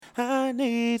I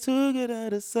need to get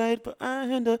out of sight, but I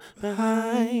end up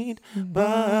behind bars.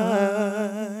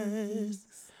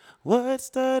 What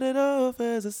started off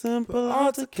as a simple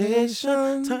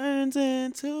altercation turns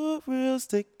into a real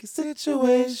sticky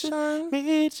situation.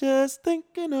 Me just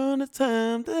thinking on the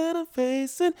time that I'm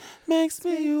facing makes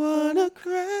me wanna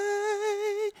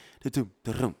cry.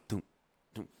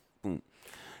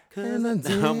 And I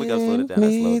we gotta slow it down.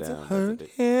 need to That's a hurt bit.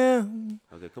 him.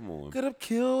 Okay, come on. Could have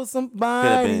killed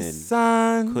somebody's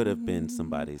son. Could have been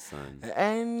somebody's son.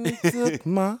 And he took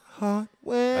my heart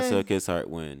when I took his heart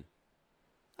when.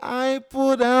 I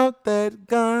pulled out that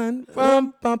gun.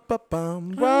 Rum bum bum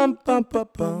bum. Rum bum bum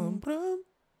bum.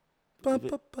 Bum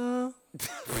bum bum.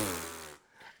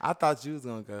 I thought you was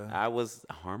gonna go. I was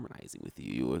harmonizing with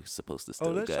you. You were supposed to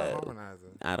still Let's go. try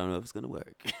harmonizing. I don't know if it's gonna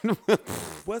work.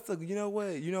 What's the? You know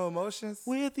what? You know emotions.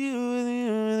 With you, with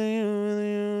you, with you, with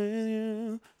you, with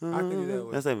you. I can do that.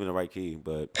 That's not even the right key,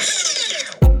 but.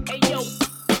 Hey yo,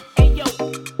 hey yo,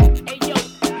 hey yo.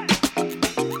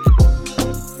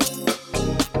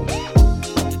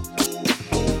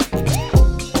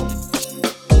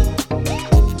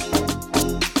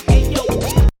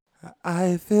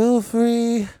 I feel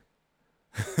free.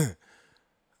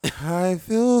 I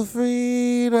feel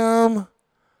freedom.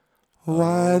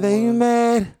 Why they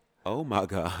mad? Oh my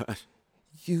gosh.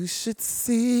 You should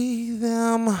see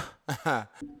them.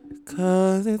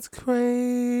 'Cause it's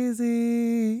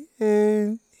crazy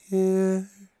in here.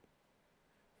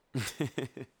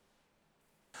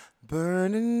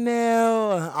 Burning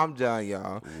nail. I'm done,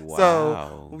 y'all. Wow.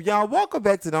 So, y'all, welcome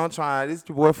back to Don't Try. This is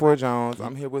your boy, Ford Jones.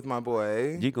 I'm here with my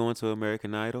boy. You going to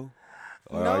American Idol?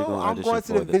 Or are you No, I'm audition going to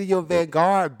for the Video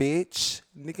Vanguard, bitch.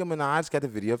 Nicki Minaj got the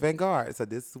Video Vanguard. So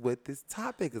this is what this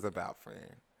topic is about,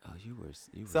 friend. Oh, you were.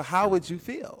 So how would you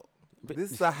feel? But-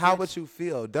 This is a how would you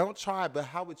feel? Don't try, but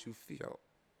how would you feel?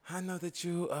 I know that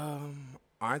you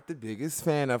aren't the biggest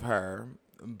fan of her,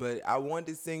 but I wanted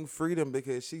to sing Freedom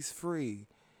because she's free.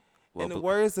 Well, In the but-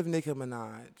 words of Nicki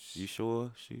Minaj, You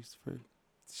sure she's free?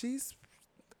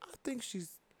 I think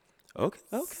she's Okay.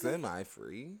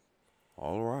 semi-free.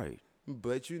 All right.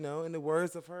 But you know, in the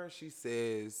words of her, she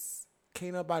says,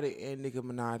 "Can't nobody end Nicki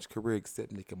Minaj's career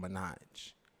except Nicki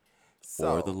Minaj."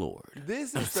 For the Lord.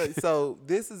 This is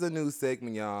this is a new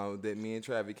segment, y'all, that me and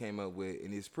Travis came up with,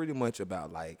 and it's pretty much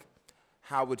about like,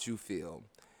 how would you feel?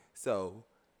 So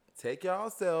take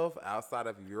yourself outside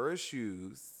of your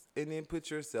shoes and then put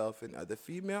yourself in other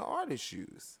female artists'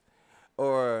 shoes,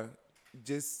 or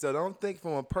just so don't think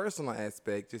from a personal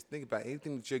aspect. Just think about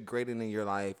anything that you're greater in your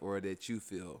life or that you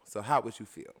feel. So how would you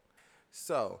feel?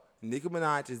 So Nicki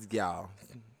Minaj is y'all.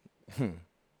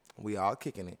 We all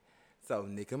kicking it. So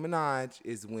Nicki Minaj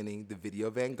is winning the Video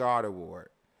Vanguard Award.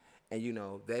 And you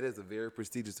know, that is a very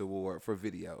prestigious award for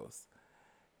videos.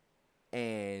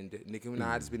 And Nicki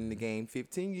Minaj has been in the game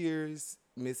 15 years.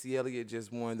 Missy Elliott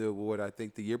just won the award, I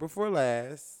think, the year before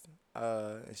last.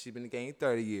 And she's been in the game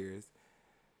 30 years.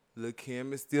 Lil'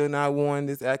 Kim is still not won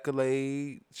this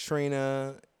accolade.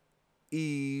 Trina,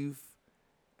 Eve,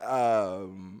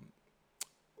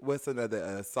 what's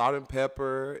another? Salt and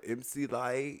Pepper, MC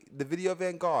Light, the Video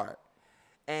Vanguard.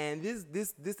 And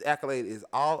this accolade is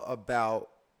all about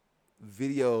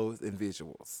videos and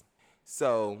visuals.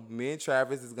 So me and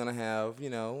Travis is gonna have, you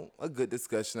know, a good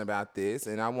discussion about this,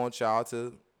 and I want y'all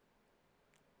to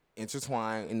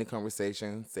intertwine in the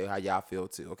conversation, say how y'all feel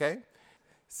too, okay?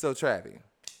 So Travis,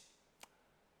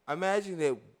 imagine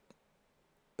if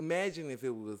it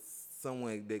was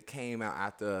someone that came out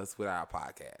after us with our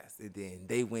podcast, and then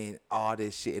they win all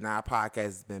this shit, and our podcast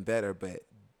has been better, but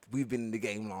we've been in the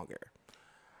game longer.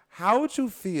 How would you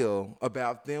feel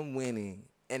about them winning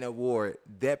an award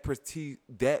that prestige?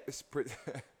 I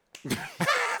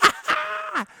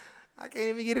can't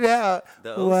even get it out.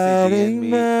 The OCD in me.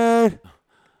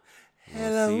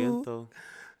 Hello.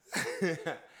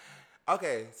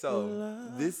 Okay, so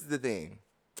this is the thing.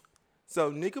 So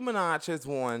Nicki Minaj has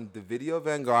won the Video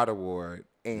Vanguard Award,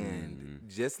 and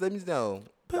just let me know,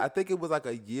 I think it was like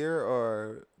a year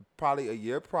or probably a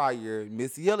year prior,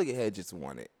 Missy Elliott had just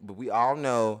won it. But we all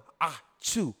know,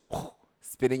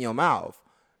 spit in your mouth.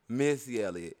 Missy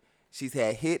Elliott, she's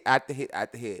had hit after hit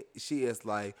after hit. She is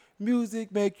like,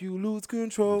 music make you lose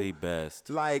control. The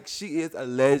best. Like, she is a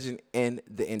legend in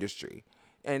the industry.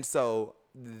 And so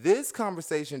this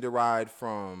conversation derived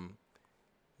from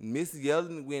Missy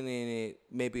Elliott winning it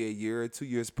maybe a year or 2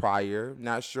 years prior.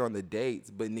 Not sure on the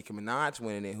dates, but Nicki Minaj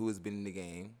winning it, who has been in the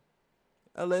game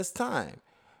a less time.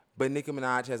 But Nicki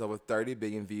Minaj has over 30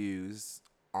 billion views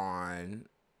on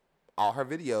all her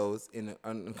videos in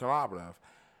collaborative.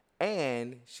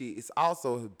 And she is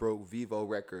also broke Vivo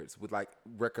records with like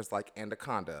records like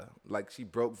Anaconda. Like she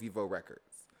broke Vivo records.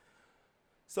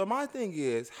 So my thing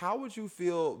is, how would you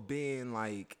feel being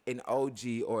like an OG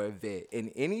or a vet in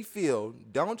any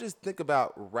field? Don't just think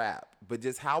about rap, but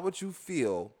just how would you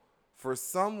feel for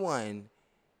someone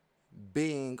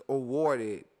being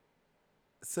awarded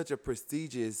such a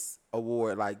prestigious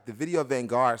award? Like the Video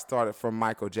Vanguard started from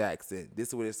Michael Jackson. This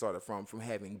is where it started from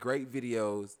having great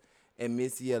videos. And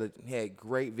Missy Elliott had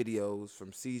great videos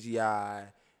from CGI,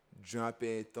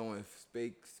 jumping, throwing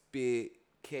spit,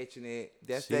 catching it.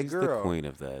 That's She's that girl. the queen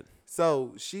of that.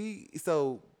 So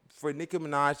for Nicki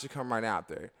Minaj to come right out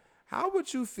there, how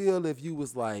would you feel if you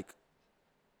was like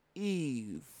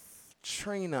Eve,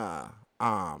 Trina,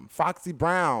 Foxy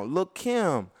Brown, Lil'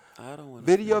 Kim? I don't want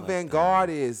Video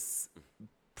Vanguard is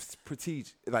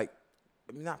prestigious, like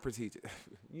not prestigious.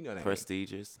 You know what I mean?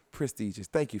 prestigious. Prestigious.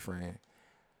 Thank you, friend.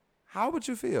 How would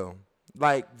you feel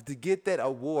like to get that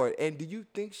award? And do you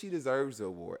think she deserves the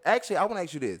award? Actually, I want to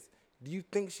ask you this: do you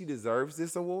think she deserves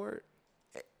this award?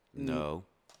 No.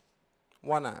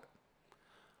 Why not?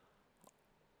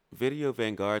 Video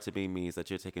Vanguard to me means that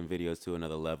you're taking videos to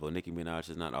another level. Nicki Minaj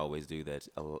does not always do that.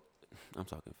 I'm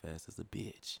talking fast as a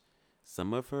bitch.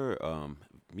 Some of her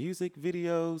music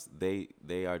videos,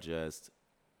 they are just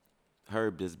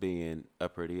her just being a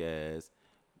pretty ass,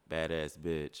 badass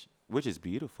bitch, which is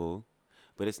beautiful,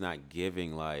 but it's not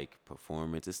giving like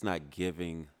performance. It's not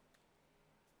giving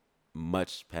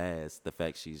much past the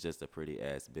fact she's just a pretty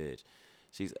ass bitch.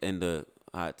 She's in the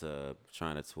hot tub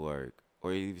trying to twerk,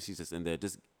 or even she's just in there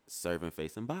just serving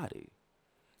face and body.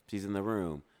 She's in the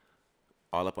room,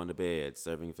 all up on the bed,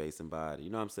 serving face and body. You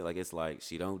know what I'm saying? Like it's like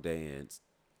she don't dance.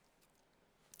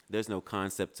 There's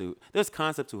concept to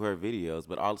her videos,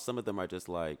 but some of them are just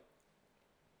like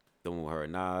the one with her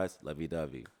and Nas, lovey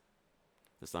dovey.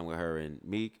 The song with her and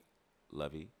Meek,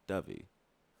 lovey dovey.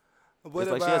 What It's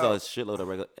about like she has a shitload of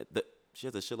regular. She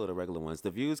has a shitload of regular ones. The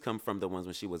views come from the ones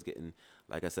when she was getting,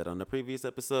 like I said on the previous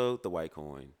episode, the white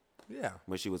coin. yeah?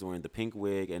 When she was wearing the pink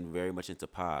wig and very much into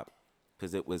pop,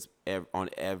 because it was on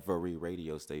every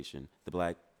radio station, the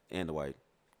black and the white,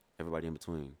 everybody in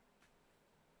between.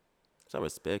 So I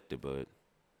respect it, but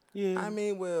yeah. I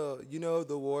mean, well, you know,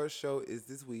 the award show is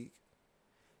this week,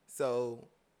 so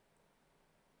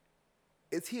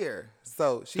it's here.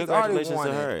 So she's already Congratulations won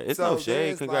to her. it. It's So no shade.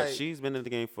 there's, Congrats. like, She's been in the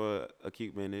game for a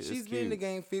cute minute. she's It's been in the cute.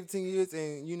 game 15 years,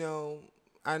 and you know,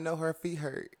 I know her feet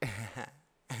hurt.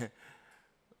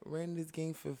 Ran in this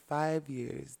game for 5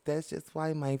 years. That's just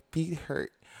why my feet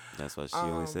hurt. That's why she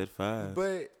only said 5.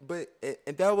 But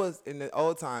and that was in the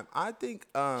old time. I think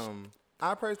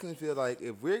I personally feel like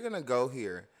if we're gonna go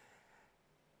here,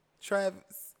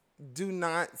 Travis, do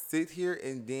not sit here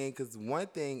and then, because one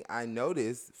thing I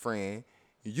noticed, friend,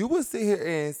 you will sit here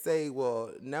and say,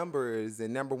 well, numbers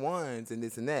and number ones and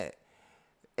this and that,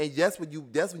 and that's when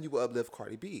you will uplift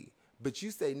Cardi B. But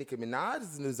you say Nicki Minaj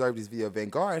doesn't deserve this Video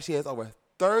Vanguard. She has over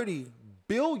 30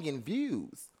 billion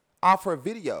views off her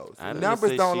videos.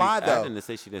 Numbers don't lie, though. I didn't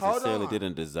say she Hold necessarily on.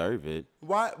 didn't deserve it.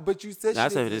 Why? But you said I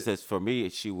she said didn't. this says for me,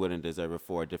 she wouldn't deserve it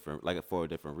for a different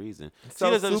reason. So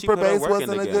she deserves, Super she put her Bass work in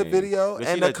wasn't the a good game. video, But she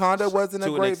and did- Anaconda wasn't a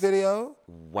to an great ex- video.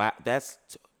 Wow, that's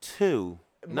 2.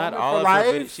 Not Moment all for of her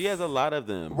Life? videos. She has a lot of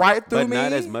them. Right Through but not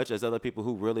Me? as much as other people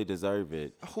who really deserve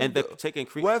it. Who and do- what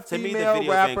to me, the female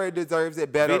video rapper deserves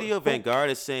it better? Video Vanguard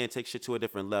is saying take shit to a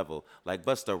different level. Like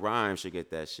Busta Rhymes should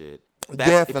get that shit.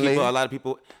 Definitely. A lot of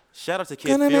people. Shout out to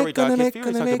Kid Fury, dog. Kid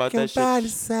Fury talking about that shit.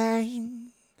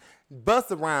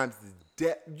 Busta Rhymes is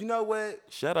dead. You know what?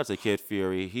 Shout out to Kid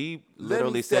Fury. He me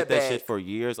literally step said that back. shit for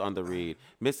years on the read.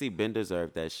 Missy Ben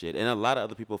deserved that shit. And a lot of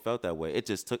other people felt that way. It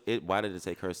just took it. Why did it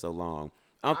take her so long?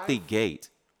 Out the gate.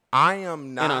 I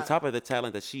am not. And on top of the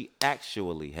talent that she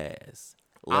actually has.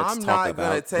 Let's I'm talk not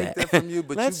about gonna take that from you,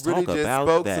 but Let's you really talk just about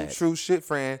spoke that. some true shit,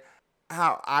 friend.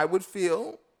 How I would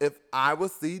feel if I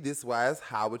would see this wise,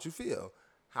 how would you feel?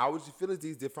 How would you feel as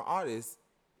these different artists?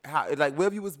 How, like,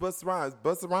 whether you was Busta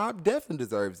Rhymes definitely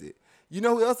deserves it. You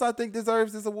know who else I think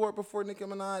deserves this award before Nicki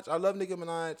Minaj? I love Nicki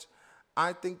Minaj.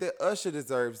 I think that Usher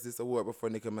deserves this award before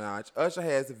Nicki Minaj. Usher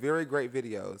has very great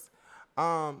videos.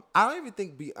 I don't even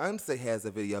think Beyonce has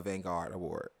a Video Vanguard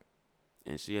award.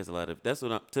 And she has a lot of. That's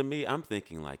what to me. I'm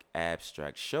thinking like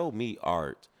abstract. Show me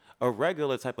art. A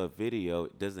regular type of video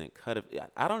doesn't cut it.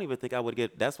 I don't even think I would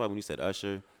get. That's why when you said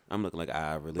Usher, I'm looking like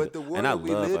I really. But the and I world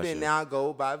we love live Usher. in now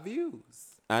go by views.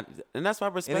 And that's why I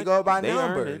respect. go by they earn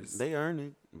numbers. it. They earn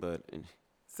it. But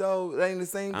So at the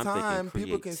same I'm time, thinking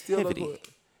people can still look.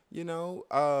 creativity.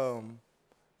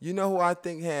 You know who I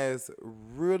think has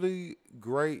really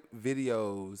great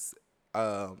videos.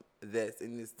 That's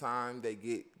in this time they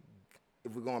get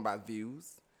if we're going by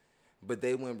views, but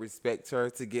they wouldn't respect her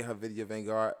to get her video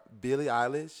Vanguard. Billie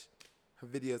Eilish, her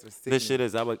videos are sickening. This shit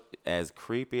is as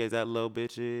creepy as that little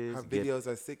bitch is. Her videos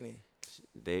are sickening.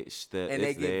 And They it's get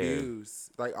there. views.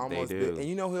 Like almost. do. And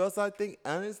you know who else I think,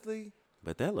 honestly?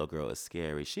 But that little girl is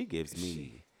scary. She gives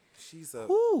me. She's a.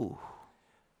 Whoo.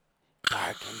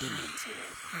 Dark and demented.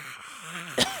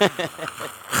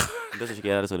 Doesn't she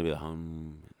get out? It's gonna be a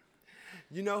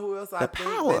You know who else I think?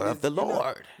 power that of the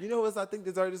Lord. You know who else I think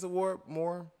deserves this award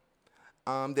more?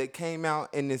 That came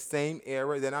out in the same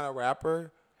era. They're not a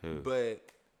rapper, Who? but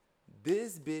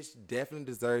this bitch definitely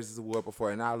deserves this award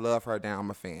before, and I love her down.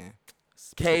 I'm a fan.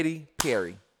 Katy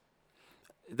Perry.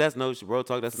 That's no real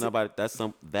talk. That's nobody.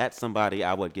 That's somebody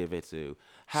I would give it to.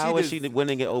 How is she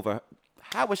winning it over?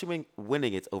 How is she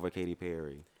winning it over Katy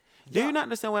Perry? Do you not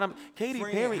understand what I'm? Katy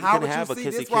Perry how can would have you a see?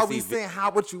 kissy That's why we kissy. saying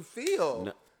how would you feel?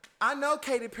 No. I know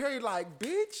Katy Perry like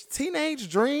bitch, Teenage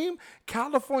Dream,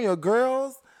 California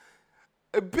Girls,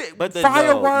 But then,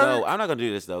 Firework. no, I'm not gonna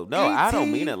do this though. No, I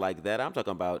don't mean E.T.. it like that. I'm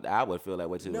talking about I would feel that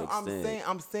way to an No, extent.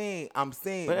 I'm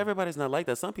saying. But everybody's not like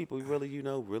that. Some people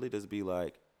really just be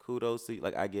like, kudos to you.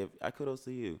 Like I kudos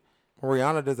to you.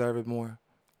 Rihanna deserves it more.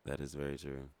 That is very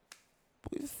true.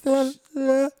 We fell in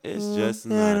love. It's just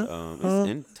not.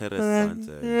 It's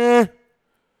interesante.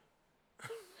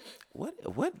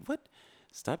 What?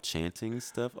 Stop chanting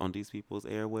stuff on these people's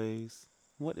airways.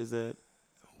 What is that?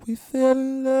 We fell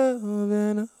in love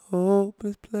in a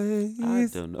hopeless place. I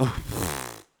don't know.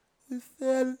 We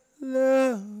fell in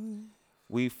love.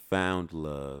 We found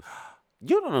love.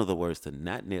 You don't know the words to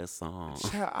not near song.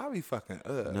 Child, I be fucking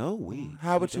up. No, we.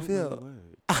 How would we you don't know feel? the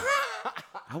words.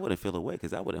 I wouldn't feel away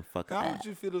because I wouldn't fuck How up. would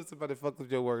you feel if somebody fucked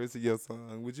with your words in your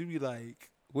song? Would you be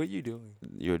like, what you doing?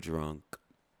 You're drunk.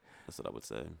 That's what I would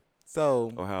say.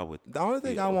 So, Or how would the only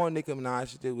thing I want Nicki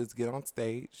Minaj to do is get on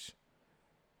stage.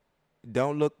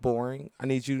 Don't look boring. I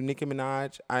need you, Nicki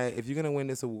Minaj. If you're gonna win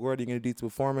this award, you're gonna do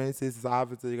performances. It's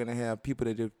obviously you're gonna have people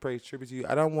that just pay tribute to you.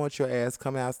 I don't want your ass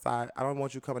coming outside. I don't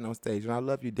want you coming on stage. And I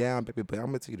love you down, baby, but I'm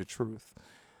gonna tell you the truth.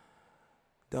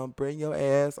 Don't bring your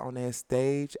ass on that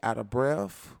stage out of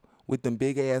breath with them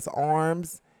big ass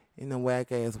arms and them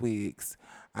whack ass wigs.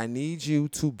 I need you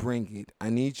to bring it. I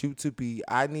need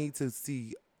to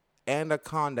see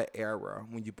Anaconda era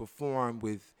when you perform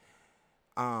with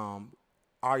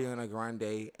Ariana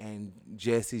Grande and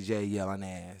Jessie J yelling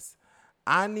ass.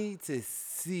 I need to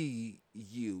see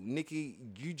you. Nicki,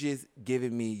 you just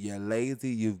giving me you're lazy,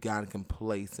 you've gotten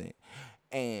complacent.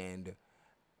 And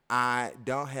I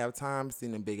don't have time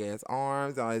seeing them big ass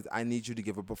arms. I need you to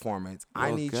give a performance.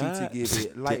 I Oh, need you God. to give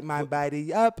it light my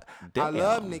body up. I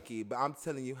love Damn. Nicki, but I'm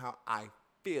telling you how I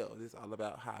feel. This is all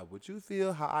about how would you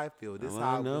feel, how I feel. This Well,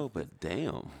 how I know, would but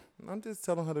damn. I'm just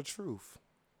telling her the truth.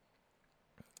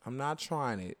 I'm not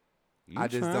trying it. You I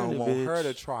just trying don't it, want her to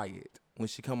bitch. try it when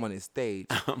she come on this stage.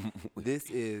 This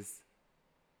is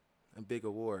a big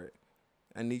award.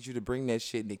 I need you to bring that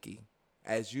shit, Nicki.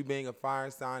 As you being a fire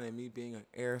sign and me being an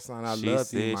air sign, I She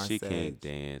love you, said my she sage. can't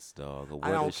dance, dog. Or I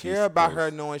what don't is she care about her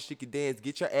supposed- knowing she can dance.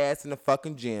 Get your ass in the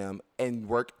fucking gym and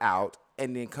work out,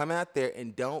 and then come out there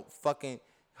and don't fucking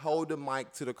hold the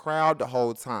mic to the crowd the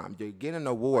whole time. You're getting an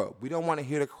award. We don't want to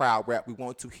hear the crowd rap. We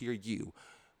want to hear you.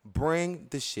 Bring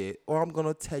the shit, or I'm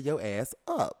gonna tear your ass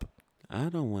up. I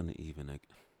don't want to even.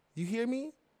 You hear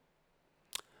me?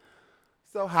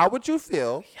 So how would you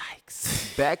feel?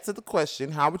 Yikes. Back to the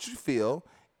question, how would you feel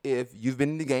if you've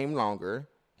been in the game longer,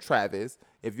 Travis,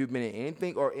 if you've been in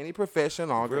anything or any profession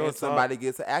longer Real and somebody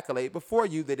gets an accolade before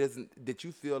you that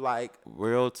you feel like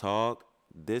Real talk.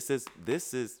 This is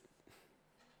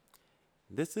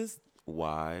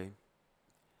why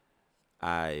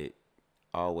I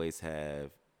always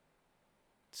have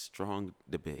strong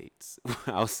debates.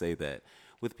 I'll say that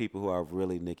with people who are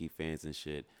really Nicki fans and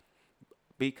shit,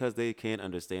 because they can't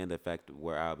understand the fact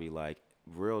where I'll be like,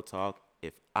 real talk.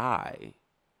 If I,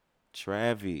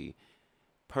 Travi,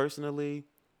 personally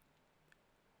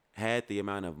had the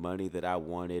amount of money that I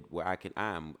wanted, where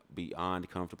I'm beyond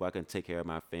comfortable, I can take care of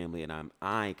my family, and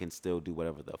I can still do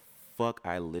whatever the fuck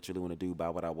I literally want to do,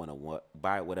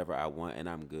 buy whatever I want, and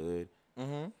I'm good.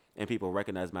 And people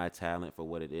recognize my talent for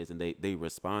what it is, and they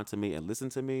respond to me and listen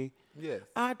to me. yes.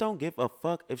 I don't give a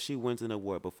fuck if she wins an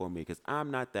award before me, because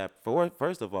I'm not that.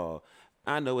 First of all,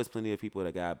 I know it's plenty of people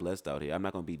that got blessed out here. I'm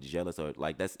not gonna be jealous or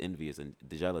like that's envious and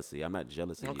jealousy. I'm not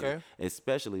jealous of Okay. you,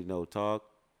 especially no talk.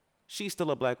 She's still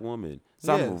a black woman,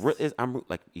 so Yes. I'm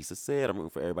like Issa said, I'm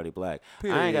rooting for everybody black. I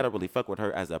Period. ain't gotta really fuck with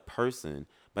her as a person,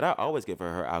 but I always give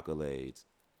her accolades.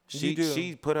 You do.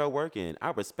 She put her work in. I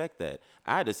respect that.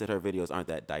 I just said her videos aren't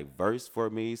that diverse for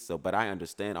me. But I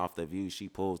understand off the view she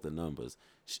pulls the numbers.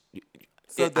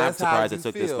 So I'm that's how surprised you it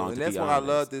took this feel, long. and To that's be why I honest,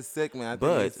 love this segment. I think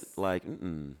but it's, like,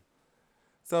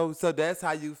 so that's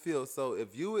how you feel. So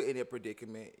if you were in a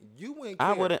predicament, you wouldn't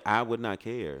care. I would not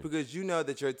care. because you know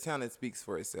that your talent speaks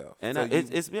for itself. And so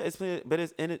it's been, but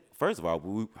it's in it. First of all,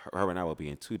 her and I will be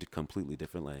in two completely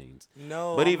different lanes.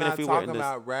 no, but I'm even not if we were talking in this,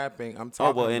 about rapping. I'm oh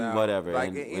talking well, in about whatever, like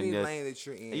and in any this- lane that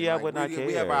you're in. Yeah, I like, would not we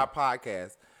have care. our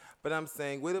podcast, but I'm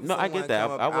saying, what if No, I someone get that.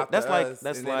 come up I would- after that's like- us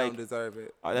that's and like- they don't deserve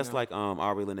it? that's you know? like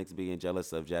Ari Lennox being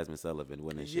jealous of Jasmine Sullivan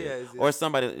winning shit, Yeah, it's or just-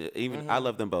 somebody. Even I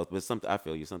love them both, but something I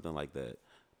feel you something like that.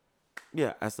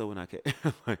 Yeah, I still would not care.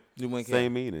 Like, You wouldn't care.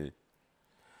 same meaning.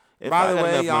 If By I the got way,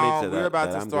 enough money y'all, to we're that- about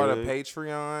that to I'm start a good,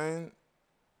 Patreon.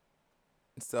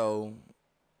 So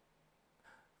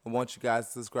I want you guys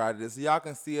to subscribe to this. So y'all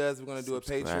can see us. We're going to do a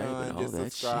Subscribe Patreon. and all Just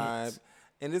that subscribe. shit.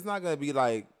 And it's not going to be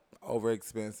like over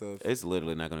expensive. It's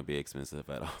literally not going to be expensive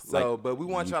at all. So, Like, but we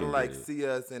want you y'all to can like get it. see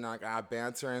us and like our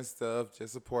banter and stuff.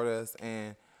 Just support us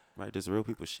and Right, just real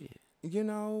people shit. you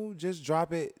know, just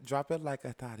drop it like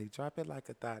a thotty. Drop it like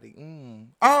a thotty.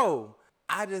 Oh,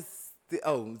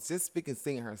 just speaking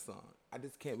singing her song. I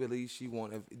just can't believe she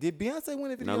won. Did Beyonce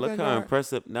win a video? Now look how Vanguard?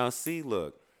 impressive. Now see,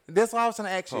 look. That's what I was trying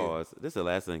to ask you. Pause. This is the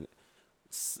last thing.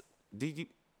 Did you?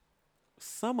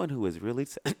 Someone who is really.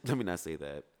 Let me not say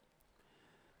that.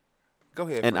 Go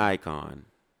ahead. An friend. icon.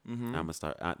 I'm gonna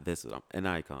start. This is an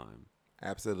icon.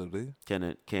 Absolutely.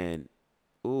 Can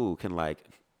like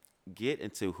get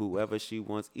into whoever she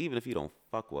wants, even if you don't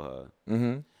fuck with her.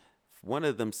 Mm-hmm. One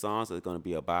of them songs is gonna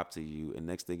be a bop to you, and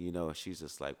next thing you know, she's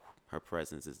just like her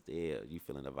presence is there. You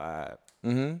feeling the vibe,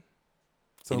 Mm-hmm.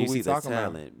 So and you who we see that talking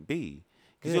about? talent. B,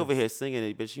 because Yes. you over here singing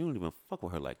it, bitch. You don't even fuck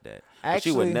with her like that. But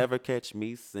she would Actually- never catch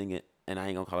me singing, and I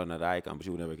ain't gonna call her another icon, but she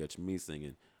would never catch me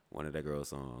singing one of that girl's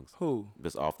songs. Who?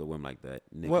 Just off the whim like that.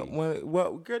 Nicki.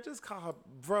 What? Girl, just call her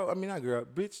bro. I mean, not girl,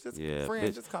 bitch. Just Yeah, friend.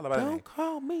 bitch. Just call her by her name. Don't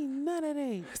call me none of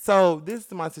these. So this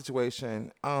is my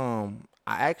situation. I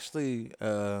actually,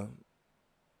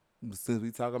 since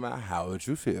we talking about how would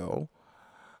you feel,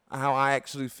 how I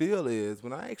actually feel is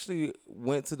when I actually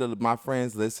went to my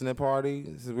friend's listening party.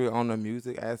 Since we're on the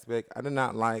music aspect, I did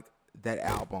not like that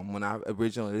album when I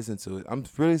originally listened to it. I'm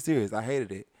really serious. I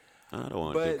hated it. I don't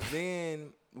want But to.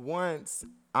 then once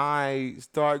I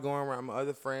started going around my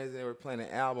other friends and they were playing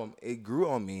the album, it grew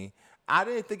on me. I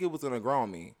didn't think it was gonna grow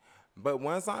on me. But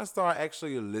once I start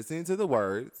actually listening to the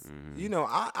words, you know,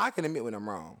 I can admit when I'm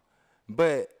wrong.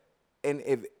 But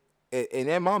if in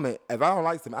that moment, if I don't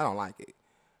like something, I don't like it.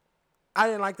 I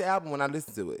didn't like the album when I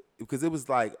listened to it because it was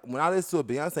like when I listen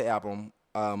to a Beyonce album,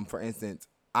 for instance,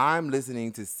 I'm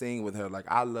listening to sing with her. Like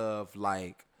I love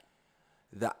like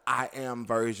the I Am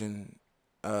version,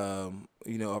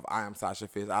 you know, of I Am Sasha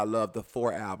Fierce. I love the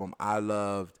 4 album. I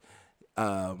loved,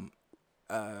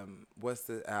 what's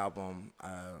the album?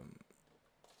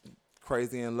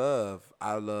 Crazy in Love.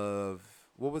 I love,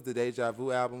 what was the Deja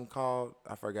Vu album called?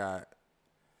 I forgot.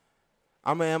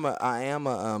 I am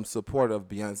a supporter of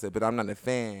Beyonce, but I'm not a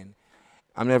fan.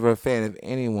 I'm never a fan of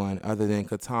anyone other than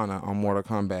Katana on Mortal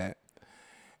Kombat.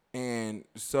 And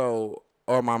so,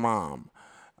 or my mom.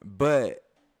 But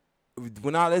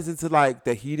when I listened to like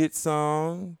the Heated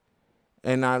song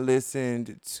and I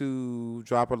listened to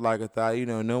Drop It Like a Thought, you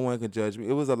know, no one could judge me.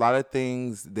 It was a lot of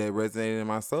things that resonated in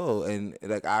my soul. And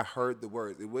like I heard the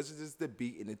words. It wasn't just the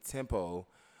beat and the tempo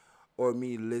or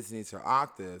me listening to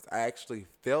octaves. I actually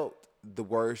felt the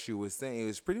words she was saying. It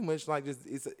was pretty much like just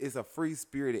it's a free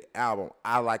spirited album.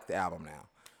 I like the album now.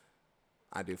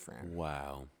 I do, friend.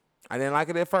 Wow. I didn't like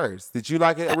it at first. Did you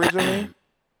like it originally?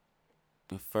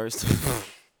 First,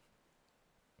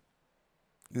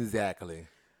 Exactly.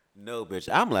 no, bitch.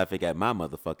 I'm laughing at my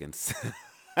motherfucking.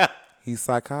 He's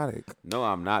psychotic. No,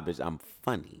 I'm not, bitch. I'm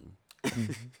funny.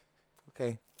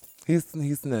 Okay. He's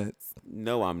nuts.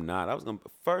 No, I'm not. I was gonna.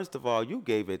 First of all, you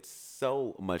gave it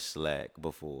so much slack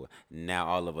before. Now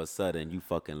all of a sudden you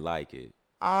fucking like it.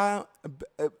 I'm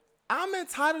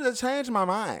entitled to change my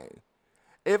mind.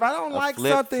 If I don't like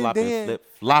flip, something, flopping, then flip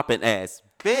flopping ass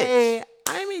bitch. hey,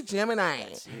 I'm a Gemini.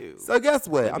 you. So guess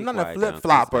what? Let I'm me not a quiet flip down,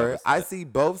 flopper. please, I Barbara. see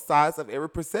both sides of every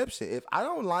perception. If I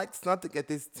don't like something at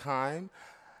this time,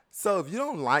 so if you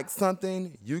don't like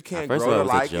something, you can't First grow of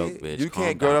to all, it was a like joke, it. bitch. You Calm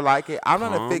can't grow to down. like it. I'm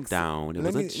not a Calm fix. down. It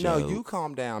Let was a No, joke. you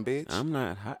calm down, bitch. I'm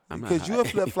not hot. I'm not Because you a hot.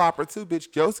 flip flopper too,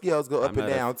 bitch. Your scales go up I'm and not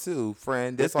a- down too,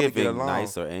 friend. That's It's why we get giving along.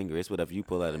 nice or angry. It's whatever you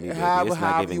pull out of me. Baby. However, It's not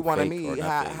however giving you want to fake or meet,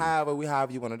 nothing.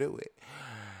 however you want to do it.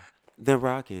 Then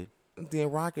rock it. Then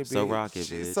rock it, bitch. So rock it,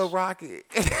 bitch. So rock it.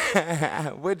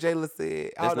 What Jayla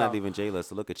said. That's Hold not on. even Jayla.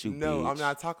 So look at you, No, I'm bitch.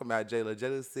 not talking about Jayla.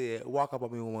 Jayla said, walk up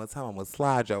on me one time, I'm going to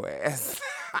slide your ass.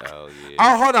 Oh yeah.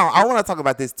 Oh, hold on. I want to talk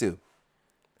about this too.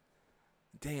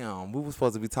 Damn, we were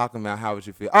supposed to be talking about how would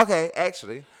you feel. Okay,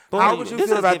 actually, Boy, how would you this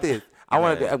feel is about giving- this? I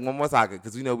want to Okay. do one more topic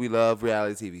because we know we love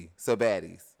reality TV. So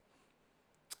baddies.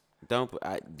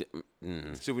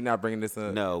 Should we not bring this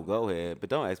up? No, go ahead. But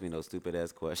don't ask me no stupid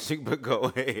ass question. But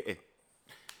go ahead.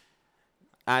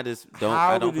 I just don't. How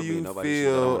I don't do forbid you nobody shit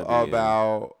that I feel wanna be in.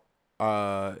 about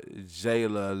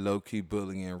Jayla low key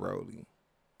bullying Rolly?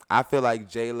 I feel like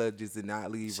Jayla just did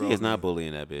not leave. She Rolly. is not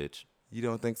bullying that bitch. You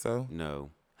don't think so?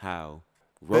 No. How?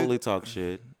 Rolly talk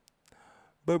shit.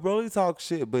 But Rolly talk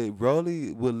shit. But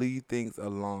Rolly will leave things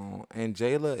alone, and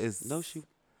Jayla is No, she.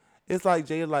 It's like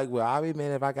Jayla, like, well, I'll be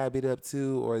mad if I got beat up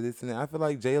too, or this and that. I feel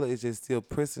like Jayla is just still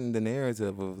pushing the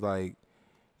narrative of like,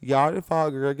 y'all the fall,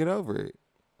 girl, get over it.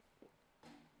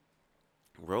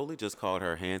 Rolly just called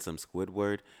her handsome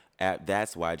Squidward.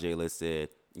 That's why Jayla said,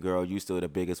 "Girl, you still the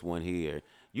biggest one here.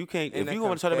 You can't. In if a you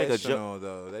want to try to make a confessional, joke,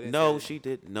 though, they didn't no, say- she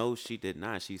did. No, she did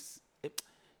not. She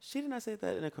did not say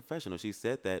that in a confessional. She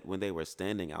said that when they were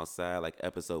standing outside, like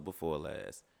episode before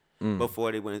last,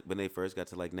 before they went when they first got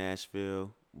to like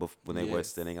Nashville, when they were Yes.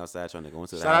 standing outside trying to go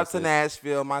into the Shout out to houses.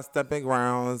 Nashville, my stepping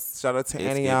grounds. Shout out to It's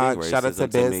Antioch. giving Shout out to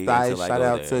racism to me Best Dice. until I Shout go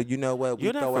out there. to, you know what, we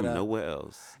You're not throw it from up. nowhere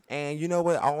else. And you know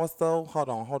what, also, hold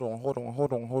on.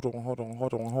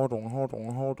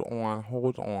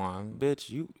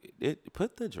 Bitch,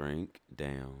 put the drink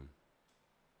down,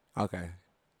 Okay.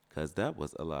 cause that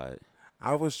was a lot.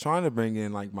 I was trying to bring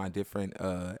in like my different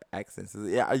accents.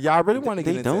 Yeah, y'all really want to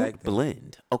get They into don't acting.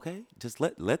 blend, okay? Just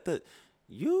let the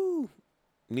you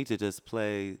need to just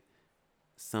play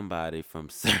somebody from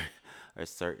a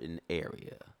certain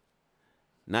area,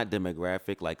 not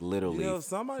demographic, like literally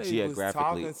somebody was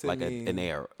geographically, talking to like me. an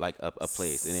area, like a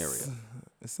place, an area.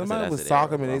 Somebody that's was it,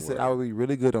 talking to Aaron, me. They wrong said word. I would be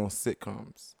really good on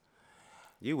sitcoms.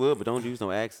 You would, but don't use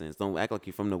no accents. Don't act like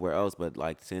you're from nowhere else, but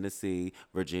like Tennessee,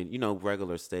 Virginia,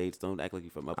 regular states. Don't act like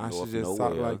you're from up I north should just nowhere.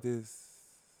 talk like this.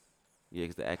 Yeah,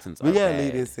 because the accents We are gotta bad.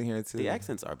 leave this in here too. The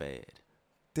accents are bad.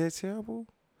 They're terrible.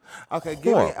 Okay,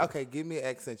 Horrible. give me an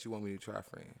accent you want me to try,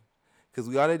 friend. Because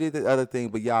we already did the other thing,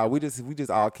 but y'all, we just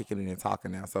all kicking in and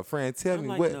talking now. So, friend, tell I'm me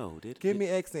like, what. no, give me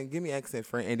accent,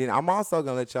 friend. And then I'm also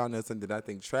gonna let y'all know something that I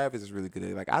think Travis is really good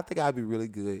at. Like, I think I'd be really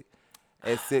good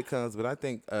at sitcoms, but I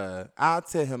think I'll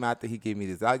tell him after he give me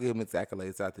this. I'll give him his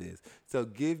accolades after this. So,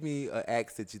 give me an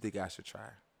accent you think I should try,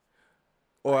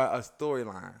 or a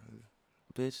storyline.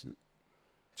 Bitch,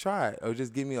 Try it, or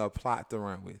just give me a plot to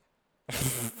run with,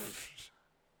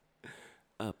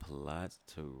 a plot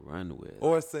to run with.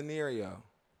 or a scenario.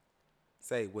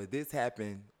 Say, well, this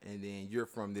happened, and then you're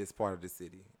from this part of the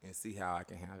city, and see how I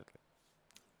can handle it.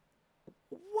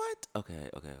 What? Okay,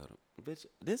 hold on. Bitch,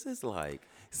 this is like,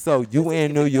 So you This is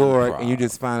in New giving York, and you improv.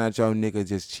 just find out your nigga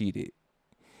just cheated.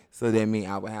 So that means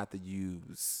I would have to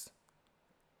use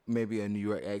maybe a New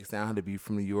York accent. I don't have to be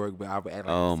from New York, but I would act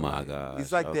like oh it's my somebody. gosh.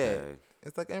 It's like that. okay.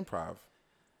 It's like improv.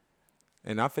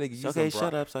 And I'm finna give you Okay, some.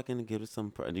 shut up so I can give it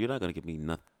some. You're not going to give me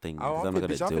nothing. Oh, 'cause I'm not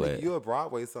going to I'm do finna it. give you a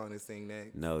Broadway song to sing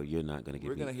that. No, you're not going to give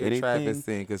We're me gonna hear anything. Travis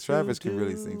sing because Travis to can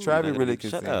really sing. do. You're Travis not gonna really be- can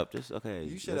shut sing. up. Just okay.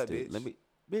 You shut let's up, do it. bitch. Let me,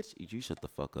 bitch. You shut the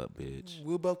fuck up, bitch.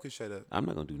 We both can shut up. I'm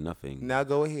not gonna do nothing. Now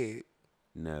go ahead.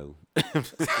 No.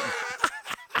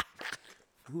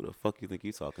 Who the fuck you think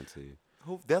you talking to?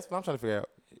 That's what I'm trying to figure out.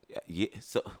 Yeah.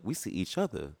 So we see each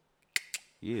other.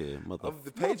 Yeah,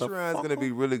 The Patreon's gonna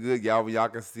be really good, y'all. When y'all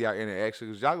can see our interaction,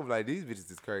 because y'all gonna be like, these bitches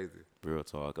is crazy. real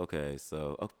talk. Okay,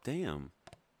 so damn.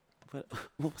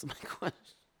 What was my question?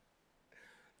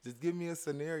 Just give me a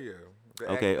scenario. to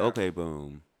act Okay, out. okay,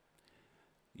 boom.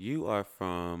 You are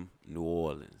from New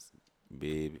Orleans,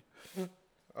 baby,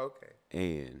 Okay.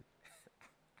 and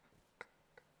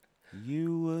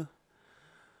you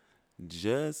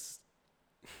just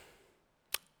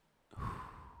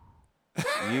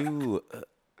you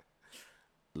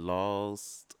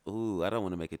lost. Ooh, I don't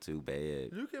want to make it too bad.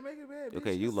 You can make it bad.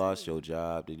 Okay, you lost your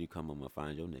job, then you come home and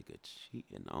find your nigga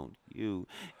cheating on you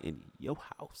in your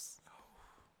house,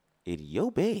 in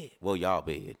your bed. Well, y'all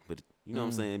bed, but you know what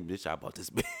I'm saying? Bitch, I bought this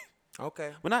bed.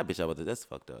 Okay. Well, not bitch, I bought this. That's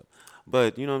fucked up.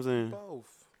 But you know what I'm saying?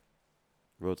 Both.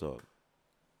 Real talk.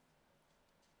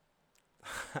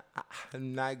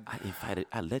 I'm not.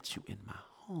 I let you in my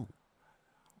home.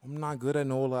 I'm not good at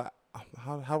Nola.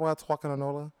 How do I talk in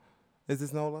Nola? Is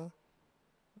this Nola?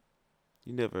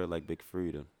 You never like Big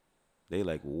Freedom. They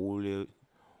like, "Whoa,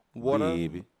 Water,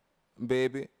 baby."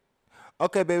 baby.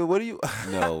 Okay, baby. What do you?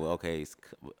 No, okay. Is it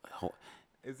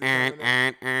coming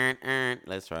up?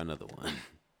 Let's try another one.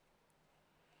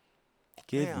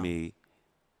 Give Damn. me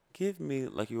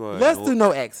like you are. Let's do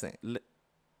no accent. Li-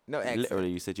 No accent. Literally,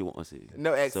 you said you want to see.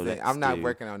 No accent. let's I'm not do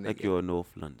working on like nigga. you're a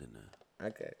North Londoner.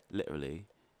 Okay. Literally,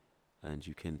 and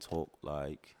you can talk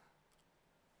like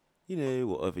You know,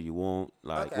 whatever you want.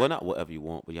 Like, Okay. well, not whatever you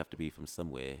want, but you have to be from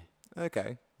somewhere.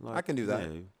 Okay. Like, I can do that. You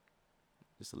know,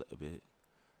 just a little bit.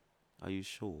 Are you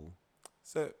sure?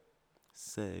 So,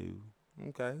 So,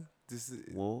 okay. This is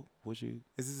what would you?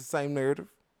 this the same narrative?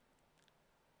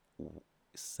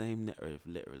 Same narrative,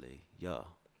 literally. Yeah.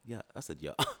 Yeah. I said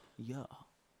yeah. Yeah.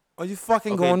 Are you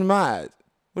fucking Okay. going mad?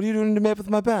 What are you doing in the map with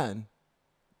my band?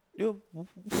 Yeah.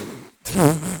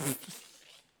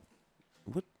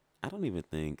 What? I don't even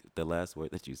think the last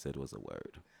word that you said was a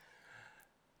word.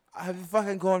 Have you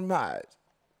fucking gone mad?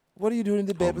 What are you doing in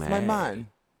the bed with my mad. mind?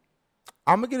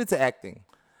 I'm gonna get into acting,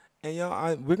 and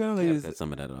y'all, we're gonna Yeah, leave got this.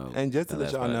 some of that out. And just to the let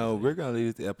last y'all part know, of we're it. gonna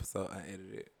leave this episode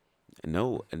unedited.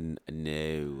 No. I think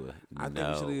we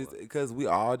No. should leave because we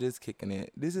all just kicking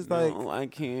it. This is like No, I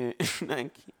can't. I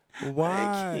can't.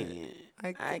 why?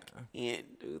 I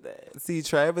can't do that. See,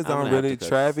 Travis I'm don't gonna have really. to cut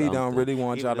Travis don't something. really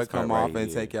want Even y'all to this part come off right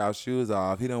and here. take y'all shoes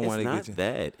off. He don't It's want to not get you.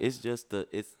 that. It's just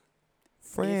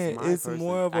Friend, my it's person-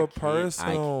 more of I a can't-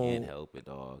 personal. I can't help it,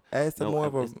 dog. It's No, more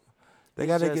of a. it's- They it's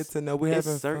gotta just- get to know we're it's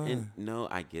having certain. fun. No,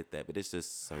 I get that, but it's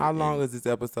just certain. How long is this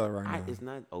episode right now? It's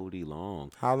not OD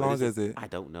long. How but long it's is just- it? I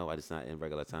don't know. It's not in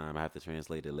regular time. I have to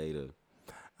translate it later.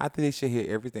 I think they should hear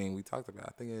everything we talked about.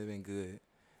 I think it'd been good.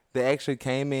 They actually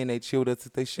came in, they chilled us,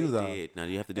 took their shoes They off. did. Now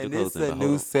you have to do And the this is closing. a but new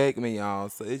hold on. segment, y'all.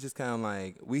 So it's just kind of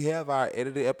like we have our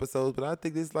edited episodes, but I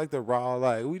think this is like the raw,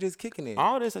 like we just kicking it.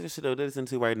 All this other shit that listen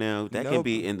to right now, that No, can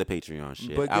be in the Patreon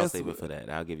shit. but I'll guess save it what? for that.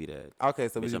 I'll give you that. Okay,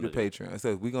 so we Bitch, do I'm the gonna Patreon.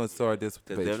 So we're gonna start this with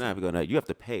the Because they're Patreon. not gonna. You have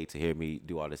to pay to hear me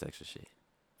do all this extra shit.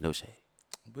 No shade.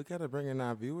 We gotta bring in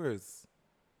our viewers.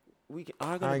 We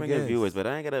are gonna I bring guess. in viewers, but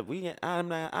I ain't gotta. We. I'm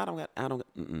not. I don't got. I don't.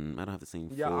 I don't have to seem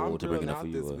Yeah, full I'm to bring drilling enough out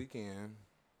for this you. weekend.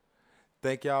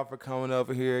 Thank y'all for coming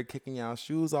over here, kicking y'all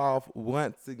shoes off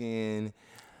once again.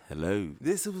 Hello.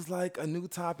 This was like a new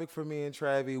topic for me and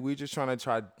Travi. We just trying to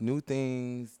try new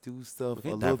things, do stuff Okay,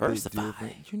 a little diversify.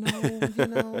 bit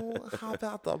different. How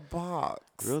about the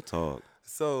box? Real talk.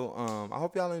 So, I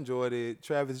hope y'all enjoyed it.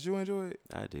 Travis, did you enjoy it?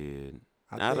 I did.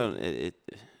 I I think- don't.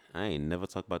 I ain't never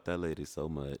talked about that lady so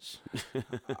much. He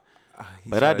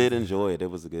But I tried did to- enjoy it. It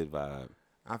was a good vibe.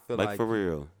 I feel Like like for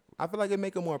real. I feel like it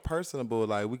make it more personable.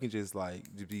 Like we can just like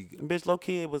just be. Bitch, low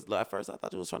key, it was like, at first I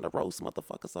thought you was trying to roast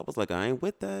motherfuckers. I was like, I ain't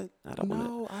with that. I don't want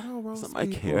No, I don't to. roast It's not my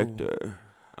people. character.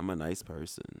 I'm a nice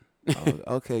person. Oh,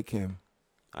 okay, Kim.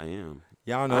 I am.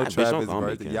 Y'all know Bitch, don't Travis' call me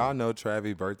birthday. Kim. Y'all know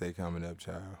Travis' birthday coming up,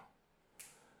 child.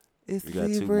 It's We got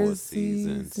 2 Libra more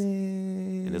seasons.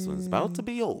 season. And this one's about to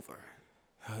be over.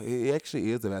 It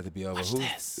actually is about to be over. Watch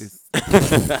this.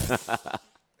 it's-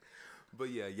 But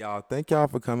yeah, y'all, thank y'all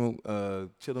for coming,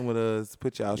 chilling with us.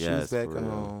 Put y'all shoes Yes, back for real.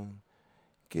 on.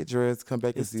 Get dressed. Come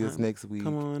back and It's see us time. next week.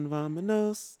 Come on,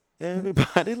 Vamonos.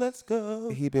 Everybody, let's go.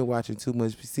 He been watching too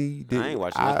much. See, I ain't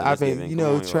watching nothing I've this been, giving. you Come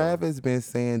know, on, y'all. Travis been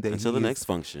saying that Until he the is- next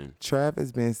function.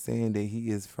 Travis been saying that he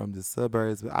is from the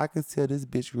suburbs, but I can tell this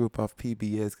bitch grew up off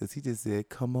PBS because he just said,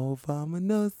 "Come on,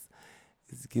 Vamonos."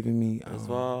 It's giving me. First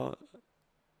of all,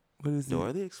 what is Dora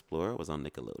it? the Explorer was on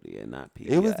Nickelodeon, not PBS.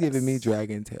 It was giving me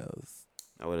Dragon Tales.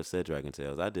 I would have said Dragon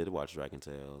Tales. I did watch Dragon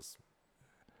Tales.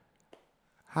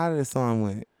 How did the song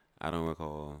went? I don't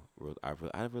recall. I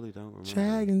really don't remember.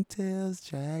 Dragon Tales,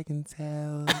 Dragon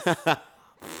Tales.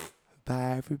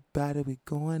 Bye, everybody. We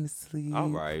going to sleep. All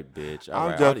right, bitch. All I'm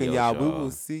right, joking, adios, y'all. We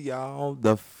will see y'all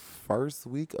the first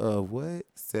week of what?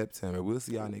 September. We'll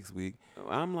see y'all next week.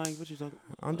 I'm like, what you talking?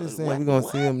 I'm just saying what- we're gonna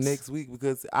see him what? next week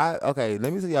because okay,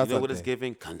 let me tell y'all You know something. what it's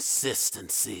giving?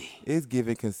 Consistency. It's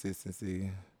giving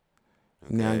consistency.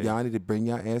 Now Okay. y'all need to bring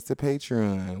y'all ass to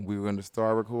Patreon. We're gonna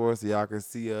start record so y'all can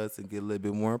see us and get a little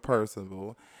bit more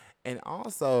personable. And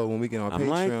also when we get on I'm Patreon,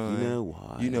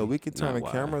 like, you know why? we can turn Not the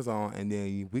why. cameras on and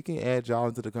then we can add y'all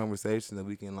into the conversation and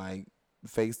we can like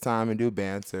FaceTime and do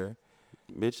banter.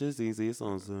 Bitch, it's easy. It's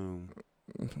on Zoom.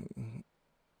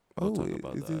 We'll talk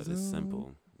about is that. it It's Zoom?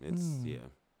 simple. It's yeah. It's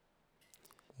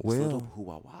a Well, little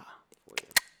hoo-wah-wah for you.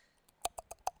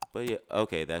 But yeah,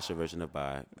 okay, that's your version of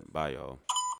bye. Bye, y'all.